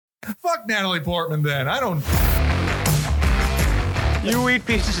Fuck Natalie Portman then. I don't... You eat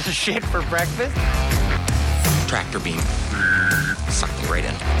pieces of shit for breakfast? Tractor beam. Sucked me right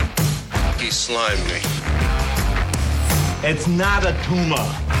in. He slimed me. It's not a tumor.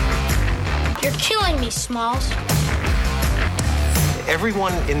 You're killing me, Smalls.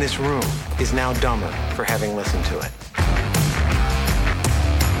 Everyone in this room is now dumber for having listened to it.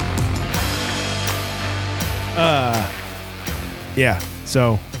 Yeah.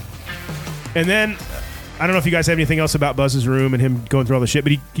 So, and then I don't know if you guys have anything else about Buzz's room and him going through all the shit,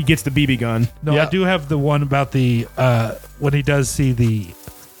 but he gets the BB gun. No, I do have the one about the when he does see the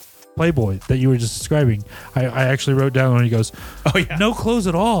Playboy that you were just describing. I actually wrote down when he goes, "Oh yeah, no clothes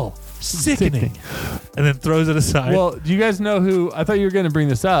at all, sickening," and then throws it aside. Well, do you guys know who? I thought you were going to bring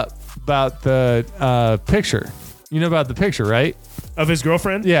this up about the picture. You know about the picture, right? Of his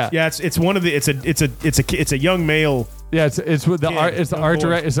girlfriend? Yeah, yeah. It's one of the. It's a young male. Yeah, it's with the kid, art. It's the art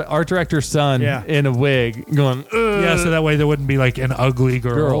director. It's the art director's son in a wig going. Yeah, so that way there wouldn't be like an ugly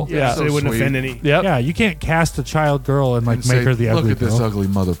girl. Yeah, so it wouldn't offend any. Yep. Yeah, you can't cast a child girl and And make her the ugly Look at girl. this ugly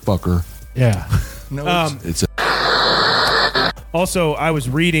motherfucker. Yeah. No, it's Also, I was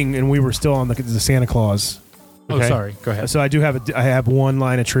reading, and we were still on the Santa Claus. Okay. Oh, sorry. Go ahead. So I have one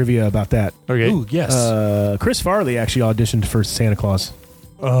line of trivia about that. Okay. Ooh, yes. Chris Farley actually auditioned for Santa Claus.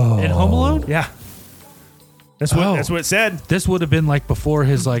 Oh. In Home Alone? Yeah. That's what it said. This would have been like before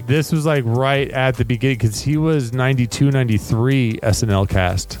his like. This was like right at the beginning because he was 92, 93 SNL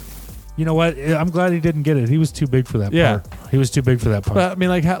cast. You know what? I'm glad he didn't get it. He was too big for that part. He was too big for that part. But I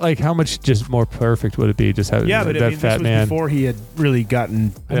mean, how much just more perfect would it be just having Yeah, but that I mean, fat this was man before he had really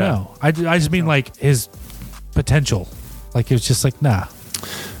gotten. I know. I just mean like his potential. Like it was just like nah.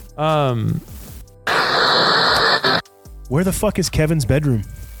 Where the fuck is Kevin's bedroom?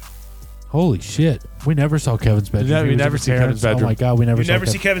 Holy shit! We never saw Kevin's bedroom. We never see Kevin's bedroom. Oh my god, we never. You saw never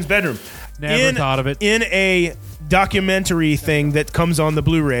see Kevin's bedroom. Never thought of it. In a documentary thing that comes on the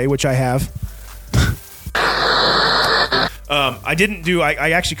Blu-ray, which I have. I didn't do. I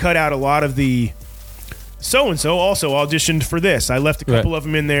actually cut out a lot of the. So-and-so also auditioned for this. I left a couple of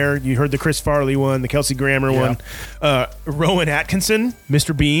them in there. You heard the Chris Farley one, the Kelsey Grammer one. Rowan Atkinson,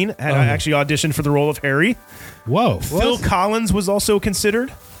 Mr. Bean, had actually auditioned for the role of Harry. Whoa. Phil Collins was also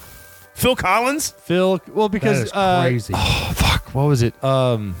considered. Phil Collins? Well, because that is crazy. Oh fuck! What was it?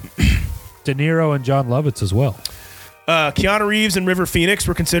 De Niro and John Lovitz as well. Keanu Reeves and River Phoenix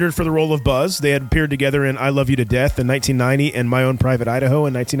were considered for the role of Buzz. They had appeared together in I Love You to Death in 1990 and My Own Private Idaho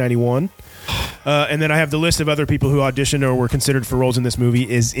in 1991. And then I have the list of other people who auditioned or were considered for roles in this movie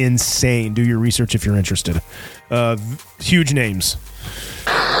is insane. Do your research if you're interested. Huge names.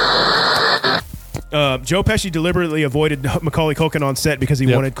 Joe Pesci deliberately avoided Macaulay Culkin on set because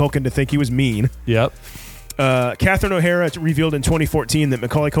he wanted Culkin to think he was mean. Yep. Catherine O'Hara revealed in 2014 that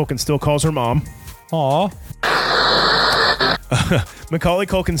Macaulay Culkin still calls her mom. Aw. Macaulay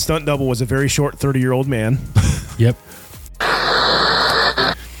Culkin's stunt double was a very short 30-year-old man. Yep.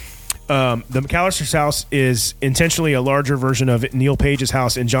 The McAllister's house is intentionally a larger version of Neil Page's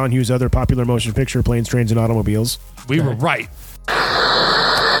house and John Hughes' other popular motion picture, Planes, Trains, and Automobiles. We were right.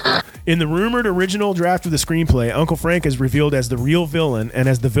 In the rumored original draft of the screenplay, Uncle Frank is revealed as the real villain and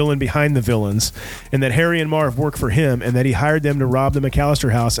as the villain behind the villains, and that Harry and Marv work for him, and that he hired them to rob the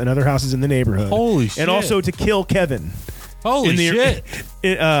McAllister house and other houses in the neighborhood. Holy shit. And also to kill Kevin. Holy shit.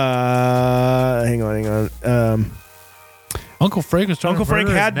 Hang on. Uncle Frank was trying Uncle to Frank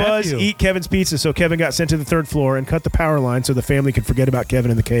murder had his Buzz nephew. eat Kevin's pizza, so Kevin got sent to the third floor and cut the power line so the family could forget about Kevin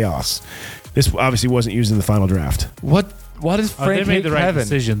and the chaos. This obviously wasn't used in the final draft. Why does Frank they made hate the right Kevin?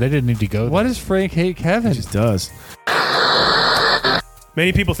 decision. They didn't need to go there. Why does Frank hate Kevin? He just does.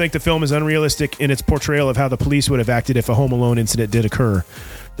 Many people think the film is unrealistic in its portrayal of how the police would have acted if a Home Alone incident did occur.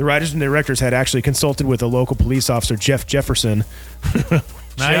 The writers and directors had actually consulted with a local police officer, Jeff Jefferson.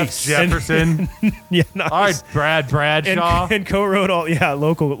 Nice. Jefferson. Yeah, nice. All right, Brad Bradshaw. And co-wrote all,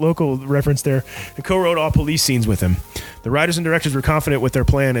 local reference there. And co-wrote all police scenes with him. The writers and directors were confident with their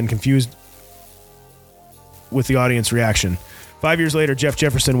plan and confused with the audience reaction. 5 years later, Jeff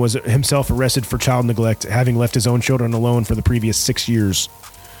Jefferson was himself arrested for child neglect, having left his own children alone for the previous 6 years.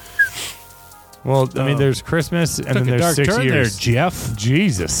 Well, I mean, there's Christmas and then there's 6 years. There, Jeff.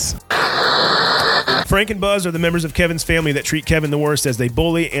 Jesus. Frank and Buzz are the members of Kevin's family that treat Kevin the worst as they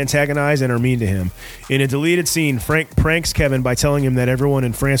bully, antagonize, and are mean to him. In a deleted scene, Frank pranks Kevin by telling him that everyone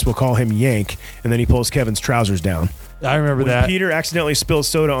in France will call him Yank, and then he pulls Kevin's trousers down. I remember When that. Peter accidentally spills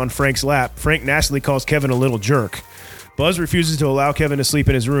soda on Frank's lap, Frank nastily calls Kevin a little jerk. Buzz refuses to allow Kevin to sleep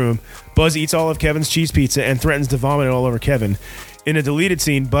in his room. Buzz eats all of Kevin's cheese pizza and threatens to vomit it all over Kevin. In a deleted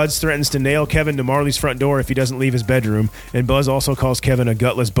scene, Buzz threatens to nail Kevin to Marley's front door if he doesn't leave his bedroom, and Buzz also calls Kevin a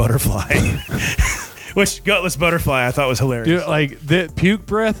gutless butterfly. Which, gutless butterfly, I thought was hilarious. Dude, like the puke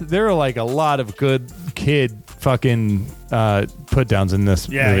breath, there are like a lot of good kid fucking put downs in this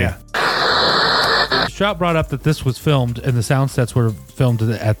movie. Yeah. Strout brought up that this was filmed and the sound sets were filmed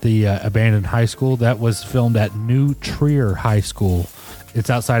at the abandoned high school. That was filmed at New Trier High School. It's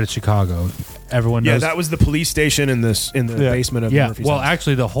outside of Chicago. Everyone knows. Yeah, that was the police station in the basement of Murphy's house.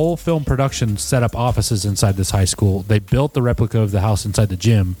 Actually, the whole film production set up offices inside this high school. They built the replica of the house inside the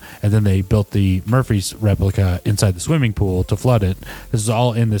gym, and then they built the Murphy's replica inside the swimming pool to flood it. This is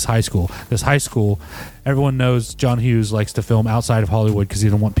all in this high school. This high school, everyone knows John Hughes likes to film outside of Hollywood because he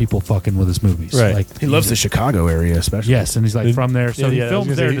don't want people fucking with his movies. Right. Like, He loves the Chicago area, especially. yes, and he's like from there. So he filmed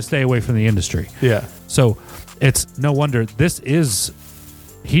there to stay away from the industry. Yeah. So it's no wonder this is.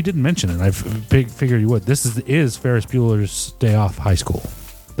 He didn't mention it. I figured he would. This is Ferris Bueller's Day Off High School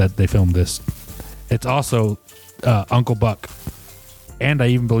that they filmed this. It's also Uncle Buck, and I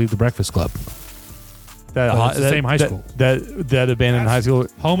even believe The Breakfast Club. It's the same high school. That abandoned high school.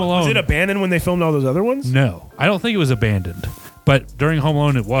 Home Alone. Was it abandoned when they filmed all those other ones? No, I don't think it was abandoned. But during Home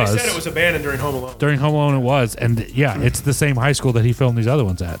Alone, it was. They said it was abandoned during Home Alone. During Home Alone, it was, and yeah, it's the same high school that he filmed these other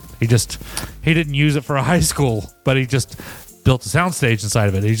ones at. He didn't use it for a high school, but he just built a soundstage inside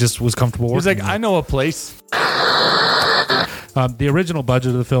of it. He just was comfortable working. He's like, with it. I know a place. The original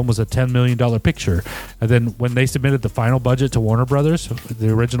budget of the film was a $10 million picture. And then when they submitted the final budget to Warner Brothers,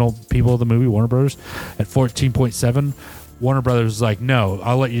 the original people of the movie, Warner Brothers, at 14.7, Warner Brothers was like, no,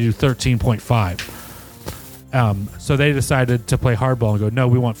 I'll let you do 13.5. So they decided to play hardball and go, no,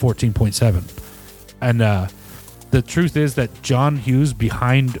 we want 14.7. And the truth is that John Hughes,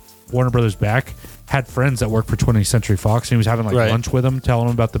 behind Warner Brothers' back, had friends that worked for 20th Century Fox, and he was having lunch with them, telling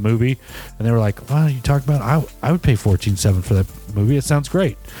them about the movie, and they were like, "Well, you talk about I would pay $14.7 for that movie. It sounds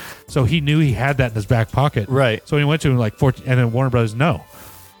great." So he knew he had that in his back pocket, right? So he went to him like 14, and then Warner Brothers, no,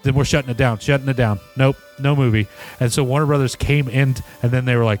 then we're shutting it down. Nope, no movie. And so Warner Brothers came in, and then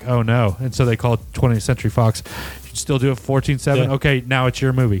they were like, "Oh no!" And so they called 20th Century Fox. You still do it 14.7? Yeah. Okay, now it's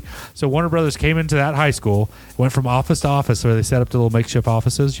your movie. So Warner Brothers came into that high school, went from office to office, where they set up the little makeshift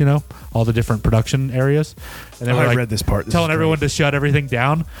offices, all the different production areas. And they were I read this part. Telling everyone to shut everything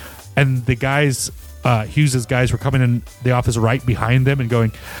down. And the guys, Hughes's guys, were coming in the office right behind them and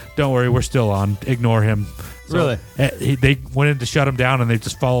going, "Don't worry, we're still on. Ignore him." So, really? They went in to shut him down, and they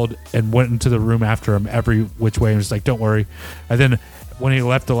just followed and went into the room after him every which way and was like, "Don't worry." And then when he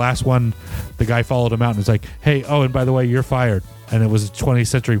left the last one, the guy followed him out and was like, "Hey, oh, and by the way, you're fired." And it was a 20th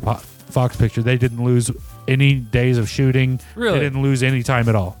Century Fox picture. They didn't lose any days of shooting. Really? They didn't lose any time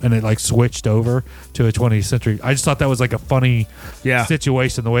at all. And it switched over to a 20th Century. I just thought that was like a funny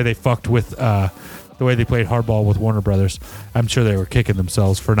situation, the way they fucked with the way they played hardball with Warner Brothers. I'm sure they were kicking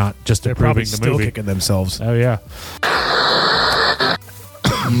themselves for not just They're approving probably the still movie. kicking themselves. Oh, yeah.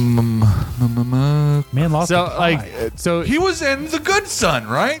 Man lost So a pie. so He was in The Good Son,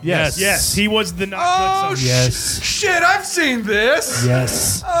 right? Yes, he was the not Oh, good son. Yes. shit, I've seen this.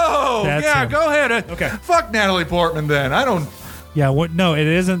 Yes. Oh, That's yeah, him. go ahead. Okay. Fuck Natalie Portman then. I don't. Yeah, no, it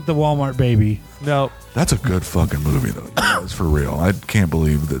isn't the Walmart baby. no. That's a good fucking movie, though. It's for real. I can't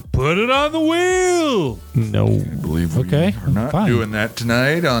believe that. Put it on the wheel. No. Believe Okay, we are not fine. doing that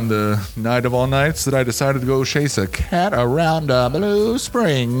tonight on the night of all nights that I decided to go chase a cat around Blue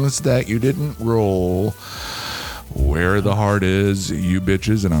Springs that you didn't roll. Where the heart is, you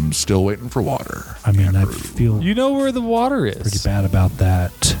bitches, and I'm still waiting for water. I mean, I feel You know where the water is. pretty bad about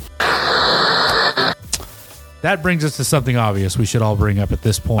that. That brings us to something obvious we should all bring up at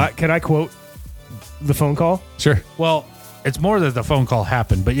this point. Can I quote the phone call? Sure. Well, it's more that the phone call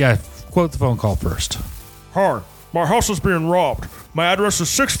happened, but yeah, quote the phone call first. Hi, my house is being robbed. My address is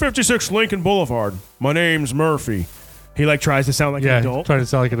 656 Lincoln Boulevard. My name's Murphy. He tries to sound like an adult. Trying to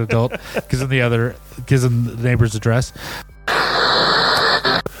sound like an adult. Gives him the neighbor's address.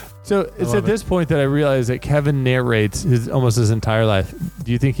 So it's at this point that I realize that Kevin narrates almost his entire life.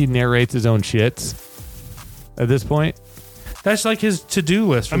 Do you think he narrates his own shits at this point? That's like his to-do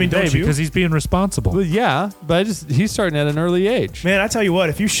list for the day don't you? because he's being responsible. Well, yeah, but he's starting at an early age. Man, I tell you what,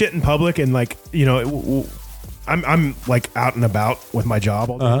 if you shit in public and I'm out and about with my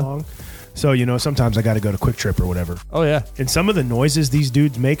job all day long. So, sometimes I got to go to Quick Trip or whatever. Oh, yeah. And some of the noises these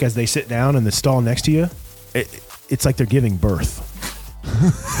dudes make as they sit down in the stall next to you, it's like they're giving birth.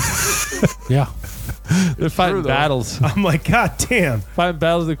 Yeah. They're fighting battles. I'm like, God damn. Fighting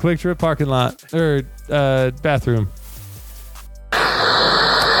battles in the Quick Trip parking lot or bathroom.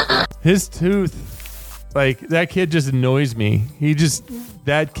 His tooth Like, that kid just annoys me.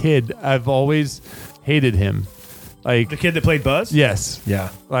 That kid, I've always hated him. Like, The kid that played Buzz? yes. Yeah.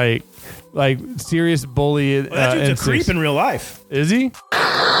 Like serious bully. Well, that dude's a creep in real life. Is he?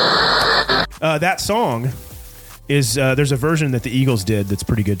 That song is there's a version that the Eagles did that's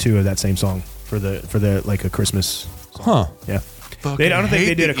pretty good too of that same song for the like a Christmas song. Huh. Yeah. Fucking I don't think they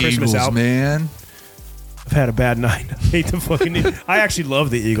hate did a the Christmas Eagles, album. man. I've had a bad night. I hate the fucking I actually love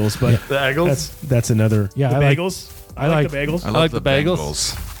the Eagles, but The Eagles? that's another. Yeah, the I like- bagels. I like- the bagels. I like love the the bagels.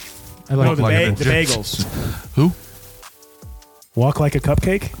 Bengals. I like No, the like the bagels. Who? Walk like a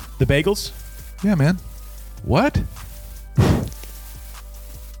cupcake. The bagels. Yeah, man. What?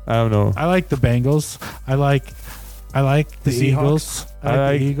 I don't know. I like the Bengals. I like the Seahawks? Eagles. I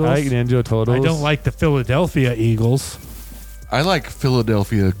like the Eagles. I like Ninja Turtles. I don't like the Philadelphia Eagles. I like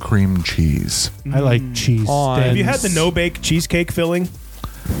Philadelphia cream cheese. I like cheese. On- sticks. Have you had the no bake cheesecake filling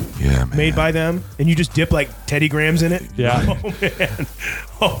Yeah, man. made by them, and you just dip like Teddy Grahams in it? Yeah. Oh man.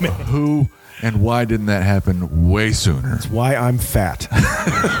 Oh man. Who and why didn't that happen way sooner? Why I'm fat.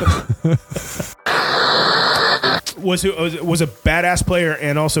 was a badass player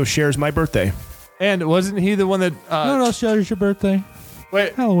and also shares my birthday. And wasn't he the one that? No, Shelly's your birthday.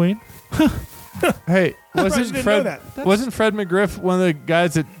 Wait. Halloween. Hey, surprised wasn't you didn't Fred? know that. Wasn't Fred McGriff one of the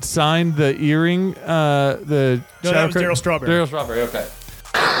guys that signed the earring? The No, that was Darryl Strawberry. Darryl Strawberry. Okay.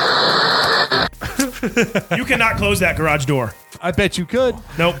 You cannot close that garage door. I bet you could.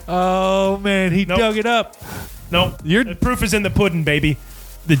 Nope. Oh man, he Nope. dug it up. Nope. The proof is in the pudding, baby.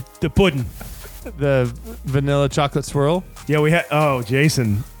 The pudding. The vanilla chocolate swirl. Yeah, we had. Oh,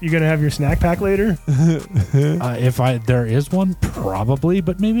 Jason, you gonna have your snack pack later? If there is one, probably,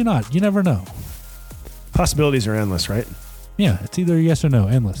 but maybe not. You never know. Possibilities are endless, right? Yeah, it's either yes or no,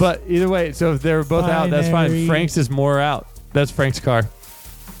 endless. But either way, so if they're both out, that's fine. Binary. Frank's is more out. That's Frank's car.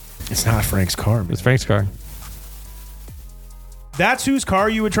 It's not Frank's car, man. It's Frank's car. That's whose car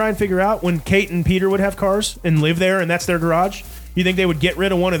you would try and figure out when Kate and Peter would have cars and live there, and that's their garage. You think they would get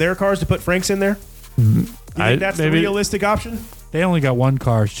rid of one of their cars to put Frank's in there? You think that's the realistic option? they only got one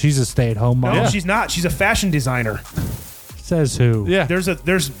car. She's a stay-at-home mom. No, she's not. She's a fashion designer. Says who? Yeah.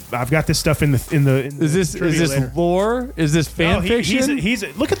 I've got this stuff in the Is this later. lore? Is this fan No, fiction? He's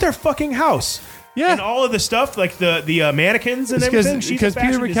look at their fucking house. Yeah. And all of the stuff, like the mannequins and everything. She's a Because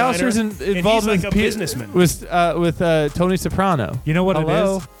Peter fashion McAllister's designer, involved and he's with like a businessman. with Tony Soprano. You know what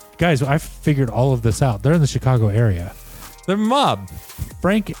Hello? it is? Guys, I figured all of this out. They're in the Chicago area. They're mob.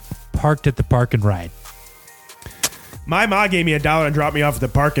 Frank parked at the park and ride. My ma gave me $1 and dropped me off at the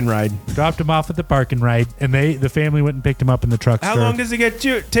park and ride. Dropped him off at the park and ride, and the family went and picked him up in the truck. How long does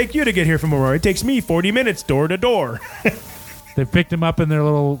it take you to get here from Aurora? It takes me 40 minutes door to door. They picked him up in their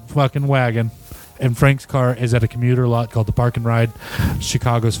little fucking wagon, and Frank's car is at a commuter lot called the Park and Ride,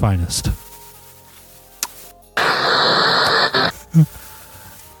 Chicago's finest.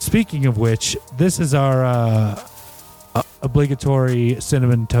 Speaking of which, this is our obligatory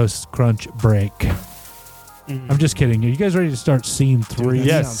cinnamon toast crunch break. I'm just kidding. Are you guys ready to start scene 3? Dude, that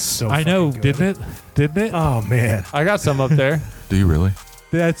Yes. sounds so I know, fucking good. didn't it? Oh man, I got some up there. Do you really?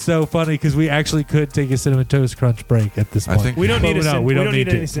 That's so funny because we actually could take a cinnamon toast crunch break at this I point. think we don't But need a no, Cin- we don't need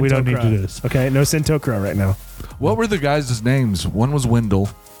any to. We don't need to Cintocra. do this. Okay, no Cintocra right now. What were the guys' names? One was Wendell.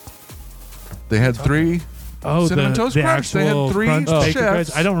 They had three. Oh, Cinnamon Toast the Crunch. They had actual 3 crunch baker chefs.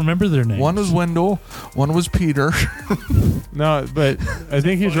 guys. I don't remember their names. One was Wendell. One was Peter. No, but I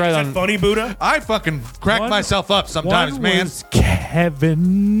think he's right Is that on. funny Buddha? I fucking crack One- myself up sometimes, One man. was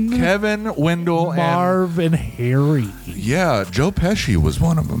Kevin, Kevin, Wendell, Marv, and Harry. yeah, Joe Pesci was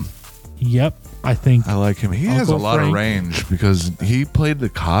one of them. Yep, I think. I like him. He has a Uncle lot of Frank. range because he played the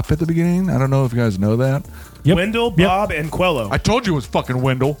cop at the beginning. I don't know if you guys know that. Yep. Wendell, Yep. Bob, and Quello. I told you it was fucking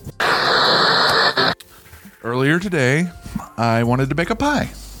Wendell. Earlier today, I wanted to bake a pie.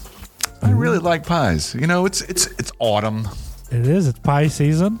 I really like pies. You know, it's autumn. It is. It's pie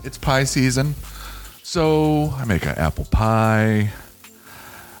season. It's pie season. So I make an apple pie.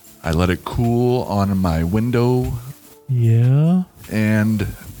 I let it cool on my window, Yeah. and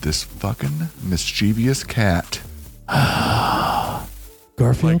this fucking mischievous cat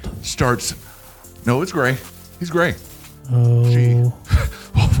Garfield. starts. No, it's gray. He's gray. Oh. Gee.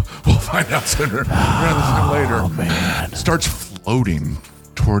 We'll find out sooner rather than later. Oh man. Starts floating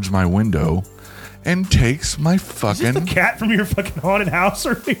towards my window and takes my Is this fucking. the cat from your fucking haunted house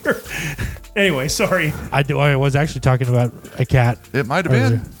earlier? Anyway, sorry. I was actually talking about a cat. It might have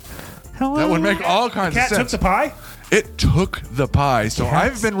been. Hello. That would make all kinds Cat of took sense. the pie? It took the pie. So Cats?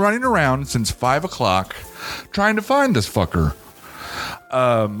 I've been running around since 5 o'clock trying to find this fucker.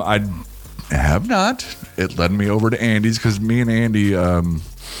 I have not. It led me over to Andy's because me and Andy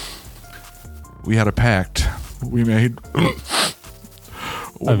we had a pact we made. I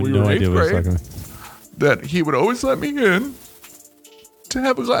have no idea what you're talking about. That he would always let me in to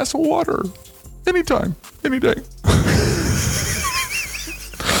have a glass of water anytime, any day.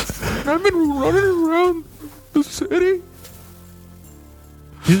 I've been running around the city.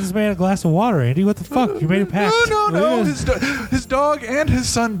 Give this man a glass of water, Andy. What the fuck? You made a pact. No. His dog and his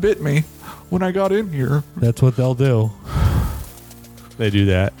son bit me when I got in here. That's what they'll do. They do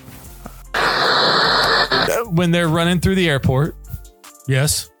that. When they're running through the airport,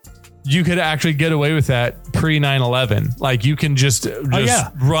 Yes. you could actually get away with that pre 9/11. Like you can just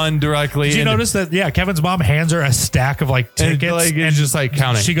run directly. Did you notice that? Yeah, Kevin's mom hands her a stack of like tickets, like, it's just like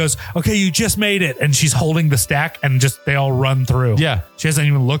counting. She goes, "Okay, you just made it," and she's holding the stack, and just they all run through. Yeah, she hasn't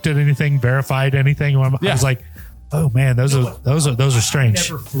even looked at anything, verified anything. I was like, "Oh man, those are strange." I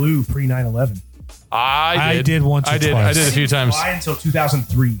never flew pre 9/11. I did once. Or twice. I did a few times. Fly until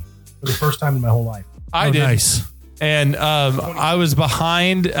 2003 for the first time in my whole life. I did. Nice. And I was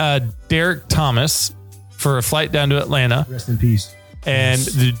behind Derek Thomas for a flight down to Atlanta. Rest in peace. And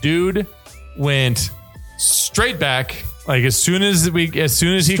the dude went straight back, like as soon as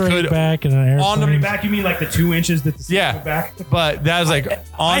he could back in an airplane. on the Back, you mean like the 2 inches that the seat went back? But that was like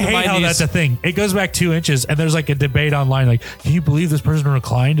on I hate my how knees. that's a thing. It goes back 2 inches, and there's like a debate online. Like, can you believe this person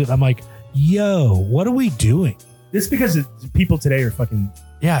reclined? And I'm like, yo, what are we doing? It's because people today are fucking.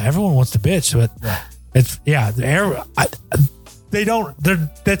 Yeah, everyone wants to bitch, but it's the air. They don't.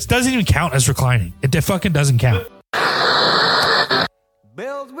 That doesn't even count as reclining. It fucking doesn't count.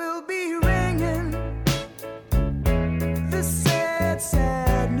 Bells will be ringing. This sad,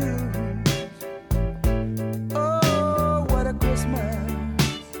 sad news. Oh, what a Christmas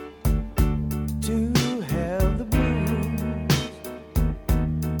to have the blues.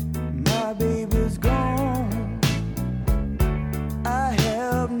 My baby's gone. I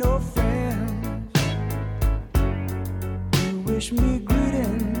have no friends to wish me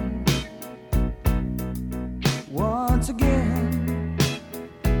greeting once again.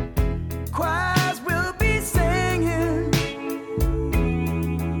 Choirs will be singing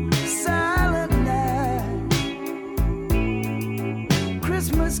Silent Night,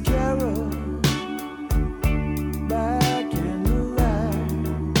 Christmas carol by candlelight.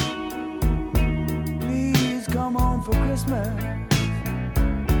 Please come home for Christmas.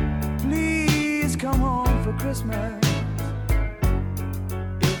 Please come home for Christmas.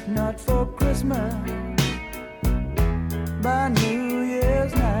 If not for Christmas, by New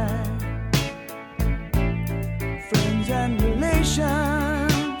Year's night. Friends and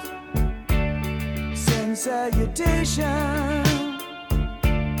relations send salutations.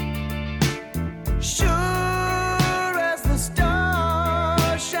 Sure as the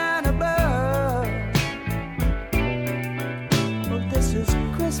stars shine above. Well, this is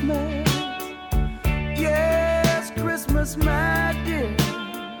Christmas. Yes, Christmas, my dear.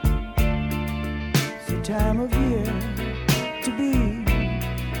 It's the time of year